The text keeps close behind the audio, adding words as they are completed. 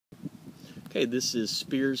Okay, this is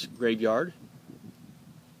Spears Graveyard,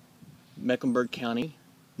 Mecklenburg County,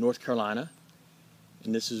 North Carolina.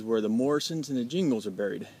 And this is where the Morrisons and the Gingles are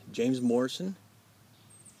buried. James Morrison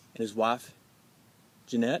and his wife,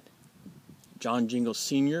 Jennett. John Gingles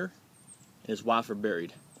Sr. and his wife are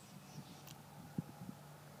buried.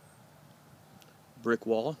 Brick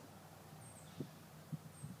wall.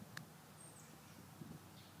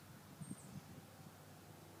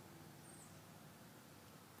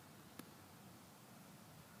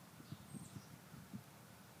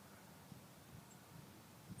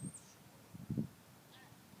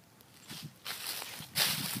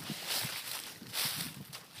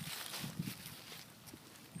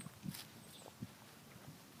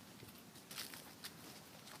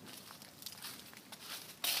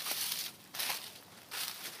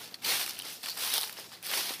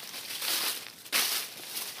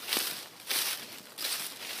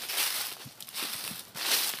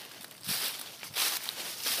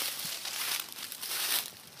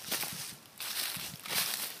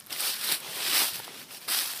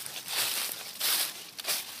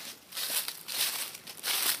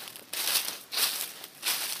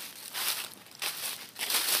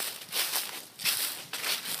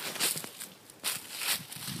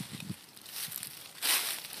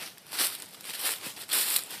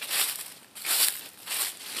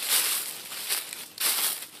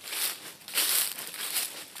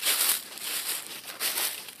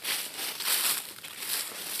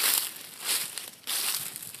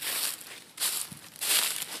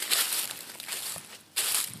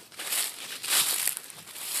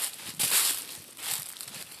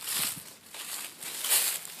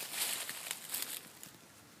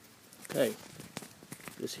 Okay,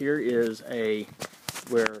 this here is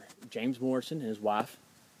where James Morrison and his wife,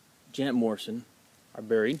 Jennett Morrison, are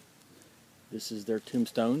buried. This is their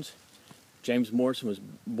tombstones. James Morrison was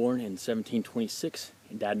born in 1726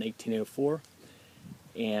 and died in 1804.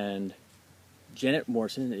 And Jennett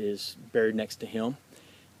Morrison is buried next to him.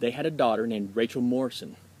 They had a daughter named Rachel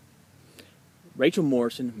Morrison. Rachel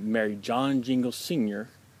Morrison married John Gingles Sr.,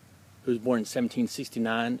 who was born in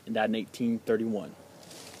 1769 and died in 1831.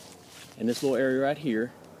 And this little area right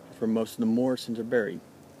here is where most of the Morrisons are buried.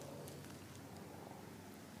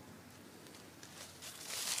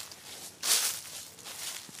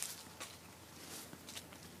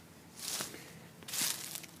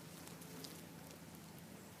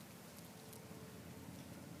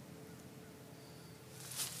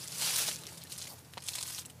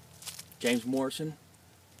 James Morrison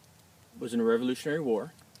was in the Revolutionary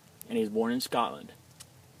War, and he was born in Scotland.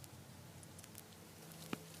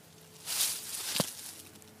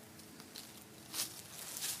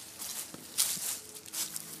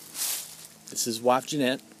 This is his wife,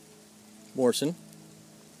 Jennett Morrison.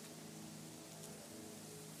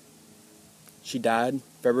 She died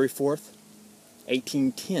February 4th,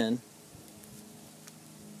 1810,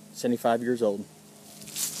 75 years old.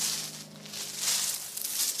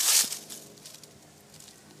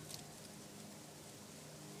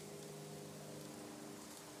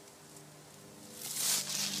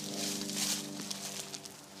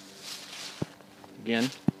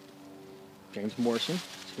 Again, James Morrison. So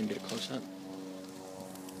we can get a close up.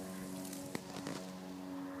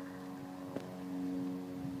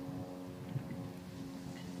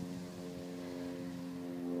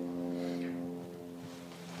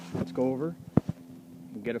 Let's go over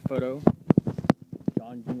and get a photo of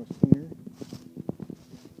John Gingles Sr.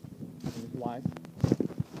 and his wife,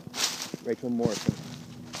 Rachel Morrison.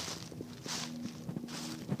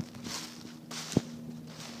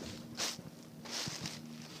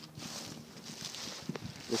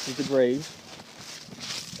 This is the grave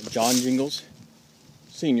of John Gingles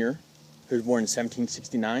Sr., who was born in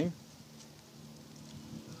 1769.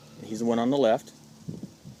 And he's the one on the left.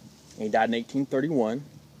 And he died in 1831. And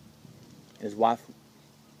his wife,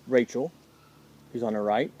 Rachel, who's on the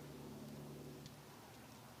right.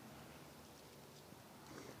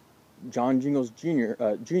 John Gingles Jr.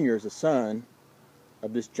 Is the son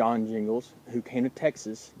of this John Gingles, who came to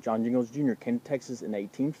Texas. John Gingles Jr. came to Texas in the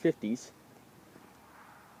 1850s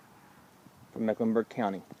from Mecklenburg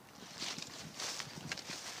County.